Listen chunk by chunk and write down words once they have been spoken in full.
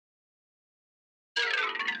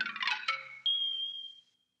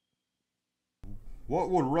What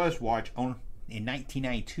would Russ watch on in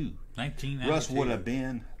 1992? 1992. Russ would have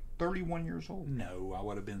been 31 years old. No, I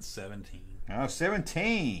would have been 17. Oh,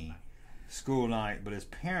 17. School night, but his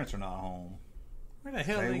parents are not home. Where the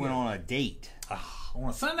hell They did went on a date. On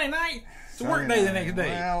a Sunday night? It's a work day the next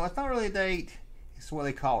day. Well, it's not really a date. It's what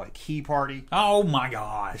they call it, key party. Oh my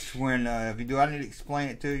gosh. It's when, if you do, I need to explain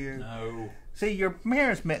it to you. No. See, your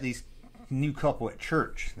parents met these new couple at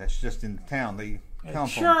church that's just in town. They come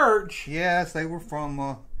from church? Yes, they were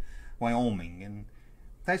from Wyoming. And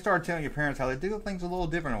they started telling your parents how they do things a little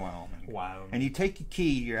different in Wyoming. Wow. And you take your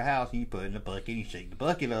key to your house and you put it in a bucket and you shake the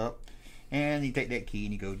bucket up. And you take that key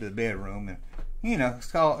and you go to the bedroom. And, you know,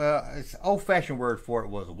 it's called, it's an old-fashioned word for it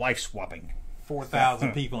was wife swapping.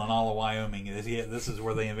 4,000 people in all of Wyoming. This is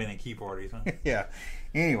where they invented key parties, huh? Yeah.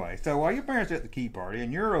 Anyway, so while your parents are at the key party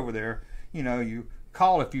and you're over there, you know, you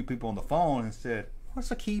called a few people on the phone and said, what's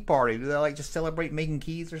a key party? Do they like just celebrate making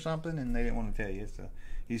keys or something? And they didn't want to tell you. So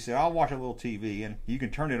you said, I'll watch a little TV, and you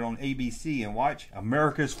can turn it on ABC and watch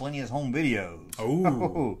America's Funniest Home Videos.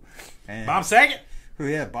 Oh. And, Bob Saget?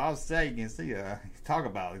 Yeah, Bob Saget. You can see, talk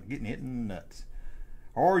about getting hit in the nuts.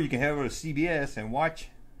 Or you can head over to CBS and watch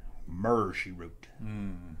Murder, She Wrote.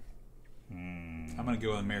 I'm going to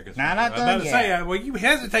go with America's Nah, Funniest. not done I was about to yet. say, well, you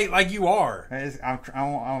hesitate like you are.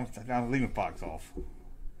 I'm leaving Fox off.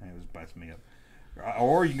 It was busting me up.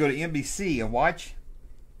 Or you can go to NBC and watch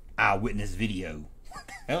Eyewitness Video. What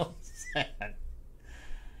the hell is that?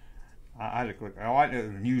 I had to click. I watched a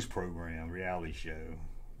news program, reality show,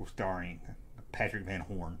 starring Patrick Van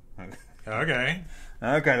Horn. Okay.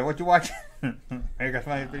 Okay, what you watching? America's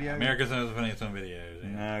Funniest Videos? America's Funniest Home Videos.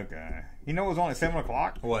 Yeah. Okay. You know what was on at 7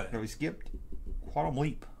 o'clock? What? That we skipped? Quantum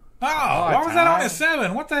Leap. Oh, why was that on at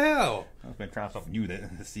 7? What the hell? I've been trying something new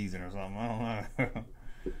this season or something. I don't know.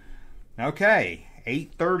 Okay,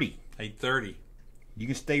 8:30. 8:30. You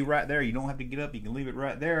can stay right there. You don't have to get up. You can leave it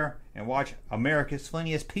right there and watch America's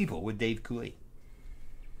Funniest People with Dave Coulee.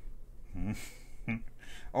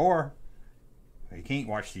 Or you can't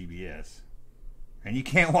watch CBS. And you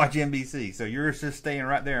can't watch NBC. So you're just staying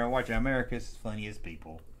right there and watching America's Funniest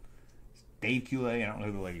People. Dave Coulee. I don't know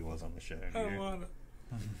who the lady was on the show.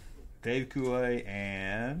 Dave Coulee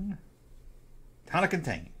and Tana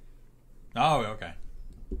Contain. Oh, okay.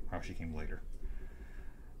 Oh, she came later.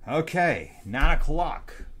 Okay, 9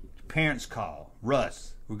 o'clock. Parents call.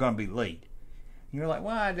 Russ, we're going to be late. And you're like,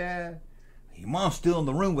 why, Dad? Your mom's still in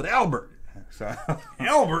the room with Albert. So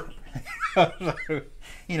Albert?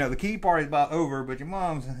 You know, the key party's about over, but your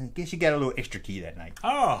mom's, I guess you got a little extra key that night.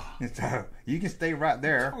 Oh. So you can stay right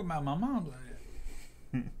there. Talking about my mom.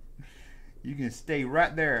 You can stay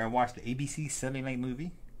right there and watch the ABC Sunday Night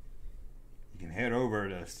Movie. You can head over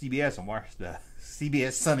to CBS and watch the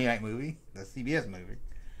CBS Sunday Night Movie, the CBS movie.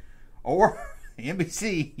 Or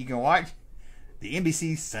NBC, you can watch the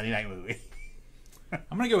NBC Sunday Night Movie.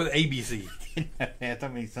 I'm going to go with ABC. Yeah, so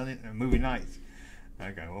many Sunday movie nights.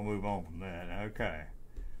 Okay, we'll move on from that. Okay.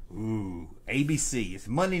 Ooh, ABC. It's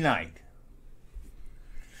Monday night.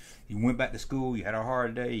 You went back to school, you had a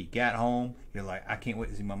hard day, you got home, you're like, I can't wait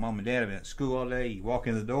to see my mom and dad. I've been at school all day. You walk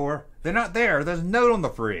in the door, they're not there. There's a note on the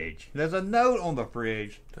fridge. There's a note on the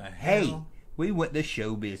fridge. Hey, we went to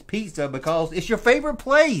Showbiz Pizza because it's your favorite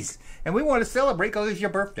place, and we want to celebrate because it's your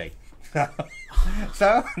birthday.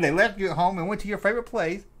 So they left you at home and went to your favorite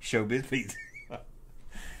place, Showbiz Pizza.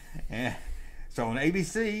 And so on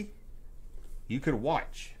ABC, you could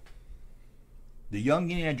watch The Young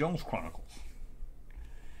Indiana Jones Chronicles.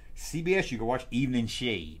 CBS, you can watch Evening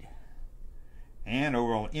Shade. And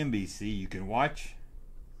over on NBC, you can watch,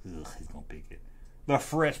 he's going to pick it, The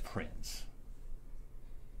Fresh Prince.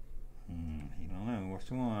 You don't know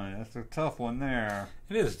which one. That's a tough one there.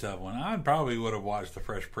 It is a tough one. I probably would have watched The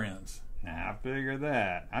Fresh Prince. Nah, I figured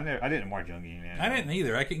that. I didn't watch Young Indiana. I didn't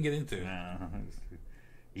either. I couldn't get into it. No.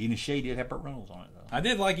 Evening Shade did have Burt Reynolds on it, though. I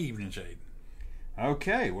did like Evening Shade.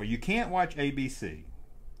 Okay, well, you can't watch ABC.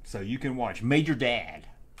 So you can watch Major Dad.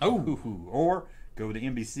 Oh. Or go to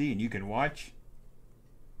NBC and you can watch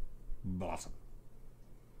Blossom.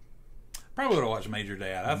 Probably would have watched Major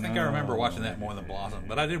Dad. I think I remember watching that more than Blossom,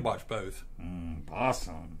 but I did watch both.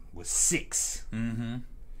 Blossom was 6. Mm-hmm.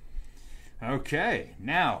 Okay,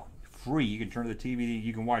 now, free. You can turn to the TV.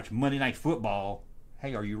 You can watch Monday Night Football.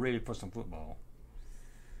 Hey, are you ready for some football?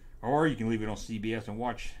 Or you can leave it on CBS and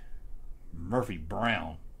watch Murphy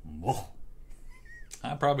Brown. Whoa.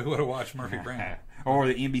 I probably would have watched Murphy Brown. Or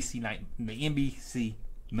the NBC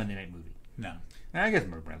Monday Night Movie. No. I guess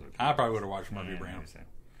Murphy Brown's okay. I probably would have watched Murphy Brown.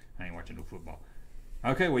 I ain't watching no football.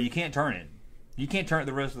 Okay, well, you can't turn it. You can't turn it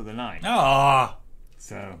the rest of the night. Ah.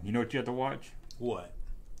 So, you know what you have to watch? What?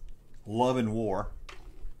 Love and War.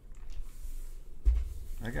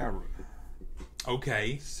 I got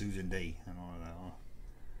Okay. Susan D. I don't know that one.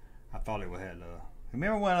 I thought it had.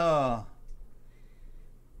 Remember when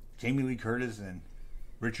Jamie Lee Curtis and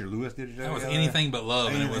Richard Lewis did it? That was Anything But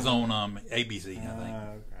Love, and it was on ABC, I think.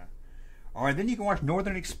 Okay. All right, then you can watch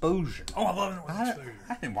Northern Exposure. Oh, I love Northern Exposure.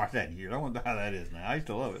 I didn't watch that in years. I wonder how that is now. I used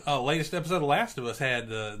to love it. Latest episode of Last of Us had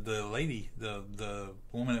the lady, the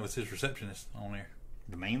woman that was his receptionist on there.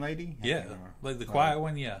 The main lady? Yeah, like the quiet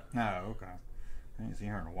one. Yeah. No, okay. I haven't seen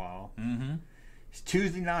her in a while. Mm-hmm. It's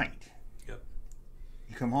Tuesday night. Yep.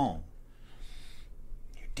 You come home.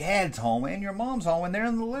 Your dad's home and your mom's home, and they're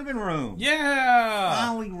in the living room. Yeah.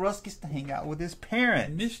 Finally, Russ gets to hang out with his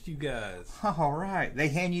parents. Missed you guys. All right. They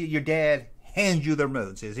hand you, your dad hands you the remote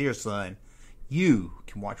and says, "Here, son, you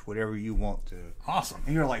can watch whatever you want to." Awesome.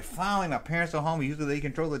 And you're like, finally, my parents are home. Usually they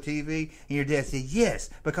control the TV. And your dad says, "Yes,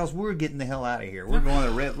 because we're getting the hell out of here. We're going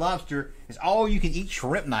to Red Lobster. It's all you can eat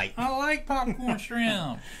shrimp night." I like popcorn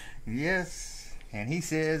shrimp. Yes. And he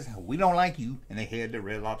says, "We don't like you." And they head to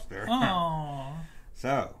Red Lobster. Aww.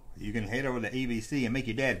 So, you can head over to ABC and make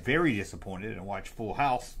your dad very disappointed and watch Full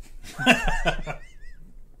House.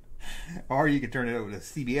 Or you can turn it over to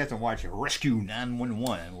CBS and watch Rescue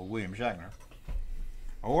 911 with William Shatner.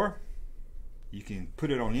 Or you can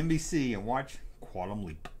put it on NBC and watch Quantum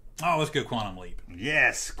Leap. Oh, let's go Quantum Leap.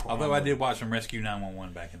 Yes. Although I did watch some Rescue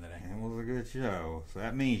 911 back in the day. It was a good show. So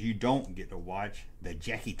that means you don't get to watch the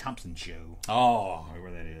Jackie Thompson Show. Oh,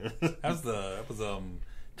 Whatever that is. that was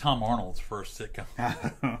Tom Arnold's first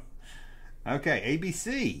sitcom. Okay,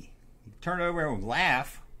 ABC. You turn it over and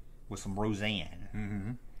laugh with some Roseanne.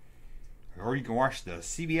 Mm-hmm. Or you can watch the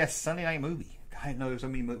CBS Sunday Night Movie. I didn't know there was so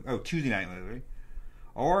many movies. Oh, Tuesday Night Movie.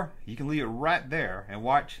 Or you can leave it right there and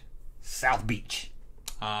watch South Beach.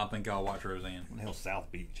 I think I'll watch Roseanne. What the hell's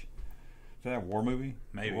South Beach? Is that a war movie?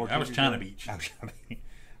 Maybe. War That was TV China show? Beach. Oh, China Beach.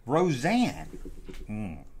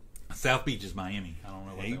 Roseanne. South Beach is Miami. I don't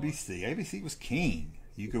know what ABC. ABC was king.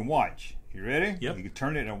 You can watch. You ready? Yep. You can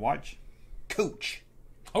turn it and watch Coach.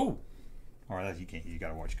 Oh. Or that you can't. You got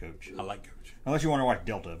to watch Coach. I like Coach. Unless you want to watch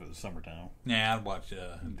Delta if it was summertime. Yeah, I'd watch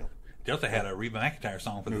Delta had a Reba McEntire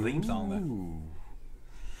song for the theme song, though. Ooh.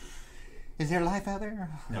 Is there life out there?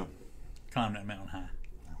 No. Climb that mountain high.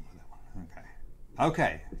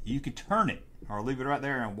 Okay. You can turn it or leave it right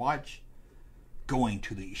there and watch Going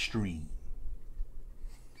to the Extreme.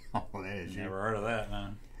 Oh, that is Never heard of that,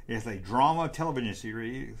 man. It's a drama television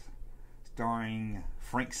series starring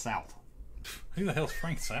Frank South. Who the hell's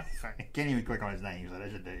Frank South? I can't even click on his name, so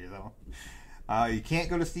that should tell you so. You can't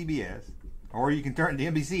go to CBS, or you can turn to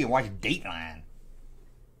NBC and watch Dateline.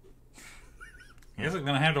 I guess I'm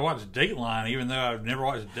going to have to watch Dateline, even though I've never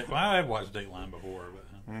watched Well, I have watched Dateline before, but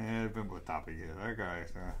It depends what topic it is. Okay,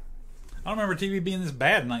 so. I don't remember TV being this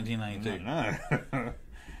bad in 1992. No.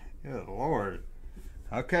 Good Lord.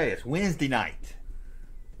 Okay, it's Wednesday night.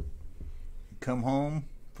 You come home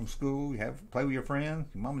from school, you play with your friends,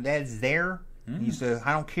 your mom and dad's there. And you say,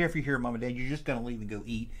 "I don't care if you're here, mom and dad, you're just going to leave and go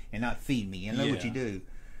eat and not feed me." And know what you do.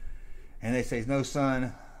 And they say, "No,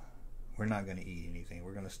 son, we're not going to eat anything.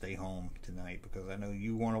 We're going to stay home tonight because I know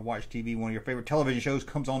you want to watch TV. One of your favorite television shows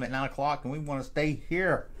comes on at 9 o'clock and we want to stay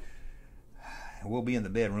here. And we'll be in the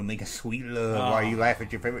bedroom making sweet love while you laugh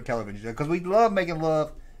at your favorite television show. Because we love making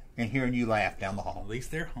love and hearing you laugh down the hall." At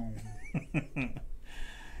least they're home.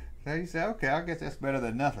 So you say, "Okay, I guess that's better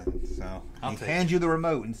than nothing." So he hands it. you the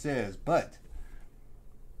remote and says, "But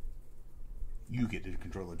you get to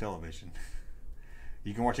control the television.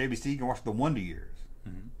 You can watch ABC, you can watch The Wonder Years.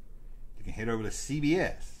 Mm-hmm. You can head over to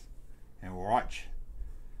CBS and watch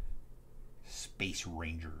Space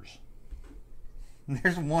Rangers."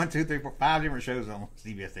 There's 1, 2, 3, 4, 5 different shows on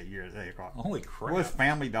CBS that year at 8 o'clock. Holy crap. What was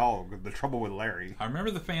Family Dog? The Trouble with Larry. I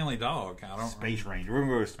remember the Family Dog. I don't Space Ranger.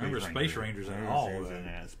 Remember Space Rangers and all of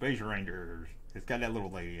that. Space Rangers. It's got that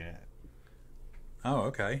little lady in it. Oh,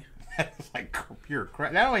 okay. That's like pure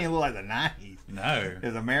crap. That don't even look like the 90s. No. It's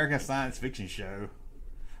an American science fiction show.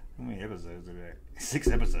 How many episodes are there? 6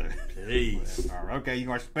 episodes. Jeez. Okay, you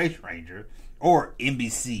can watch Space Ranger or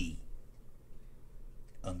NBC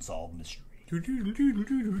Unsolved Mystery. Which one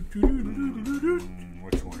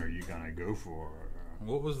are you gonna go for?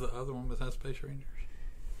 What was the other one besides Space Rangers?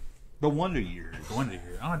 The Wonder Years. The Wonder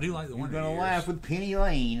Years. Oh, I do like the Wonder Years. You're gonna laugh with Penny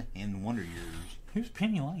Lane in Wonder Years. Who's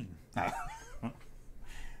Penny Lane? Oh,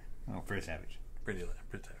 Fred Savage. Pretty Savage.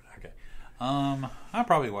 Okay. I'll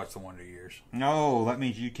probably watch the Wonder Years. No, that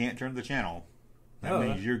means you can't turn the channel. That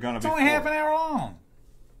means you're gonna be. It's only half an hour long.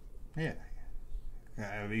 Yeah.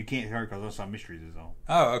 You can't hear because Unsolved Mysteries is on.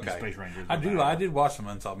 Oh, okay. Space Rangers. I did watch some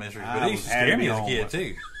Unsolved Mysteries, but they used to scare me as a kid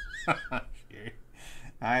too.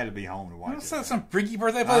 I had to be home to watch it. Some freaky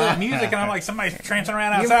birthday play that music, and I'm like, somebody's trancing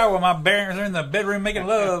around outside while my parents are in the bedroom making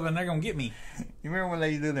love, and they're gonna get me. You remember when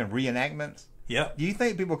they do them reenactments? Yep. Do you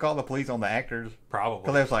think people call the police on the actors? Probably.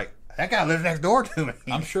 Because they was like, that guy lives next door to me.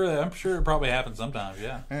 I'm sure it probably happens sometimes.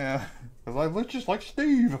 Yeah. Yeah. It's like, looks just like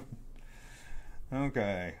Steve.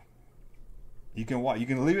 Okay. You can watch. You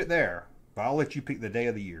can leave it there, but I'll let you pick the day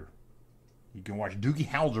of the year. You can watch Doogie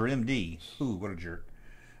Howser, MD. Ooh, what a jerk.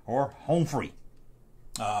 Or Home Free.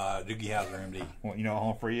 Doogie Howser, MD. Well, you know what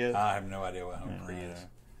Home Free is? I have no idea what Home Free is.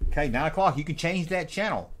 Okay, 9 o'clock. You can change that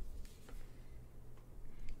channel.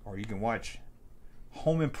 Or you can watch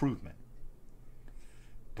Home Improvement.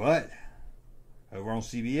 But over on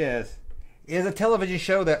CBS is a television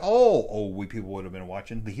show that all old people would have been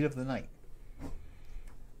watching, The Heat of the Night.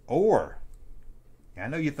 Or, I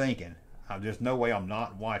know you're thinking, there's no way I'm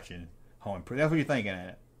not watching Home Improvement. That's what you're thinking, ain't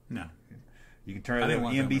it? No. You can turn it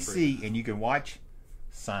on NBC and you can watch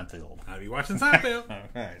Seinfeld. I'll be watching Seinfeld.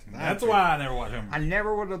 Okay, That's why I never watch him. I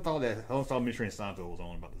never would have thought that Hotel Mystery and Seinfeld was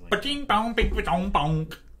on about the same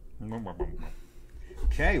Ba-ching-bong-bing-ba-chong-bong.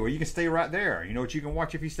 Okay, well, you can stay right there. You know what you can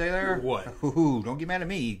watch if you stay there? What? Ooh, don't get mad at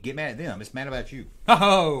me. Get mad at them. It's mad about you.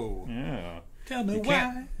 Oh. Yeah. Tell me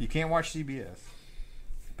why. You can't watch CBS.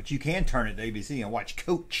 But you can turn it to ABC and watch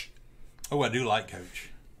Coach. Oh, I do like Coach.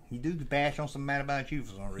 You do bash on some Mad About You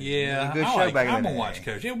for some reason. Yeah, it was a good show back in the day. I'm gonna watch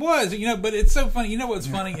Coach. It was, but it's so funny. You know what's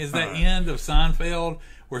funny is that end of Seinfeld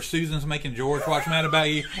where Susan's making George watch Mad About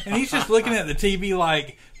You, and he's just looking at the TV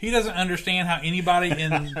like he doesn't understand how anybody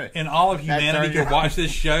in all of humanity could watch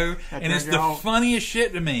this show, and it's the funniest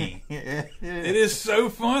shit to me. It is so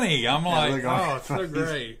funny. I'm like, oh, it's so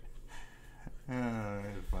great.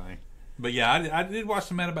 It's funny. But yeah, I did watch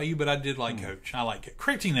some Mad About You, but I did like Coach. I like it.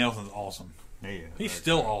 Craig T. Nelson's awesome. Yeah, he's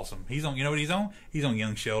still awesome. He's on. You know what he's on? He's on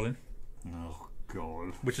Young Sheldon. Oh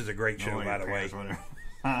God! Which is a great show, by the way.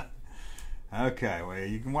 Okay, well,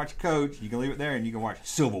 you can watch Coach. You can leave it there, and you can watch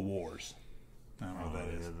Civil Wars. I don't know what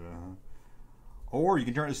that is. Or you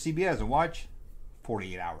can turn to CBS and watch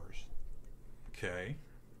 48 Hours. Okay.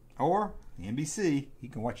 Or NBC, you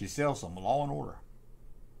can watch yourself some Law and Order.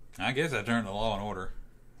 I guess I turned to Law and Order.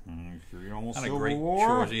 Sure, you're almost Not Civil a great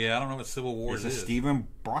War. choice. Yeah, I don't know what Civil War is. It's a Stephen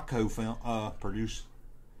Brocco film, produced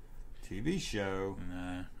TV show.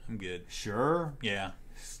 Nah, I'm good. Sure. Yeah.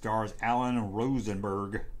 Stars Alan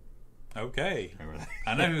Rosenberg. Okay.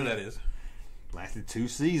 I know who that is. Lasted 2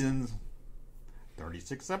 seasons.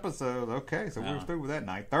 36 episodes. Okay, so we're through with that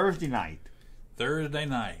night. Thursday night.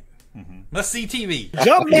 Let's see TV.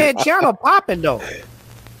 Junkman channel popping though.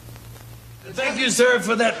 Thank you, sir,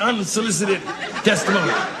 for that unsolicited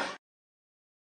testimony.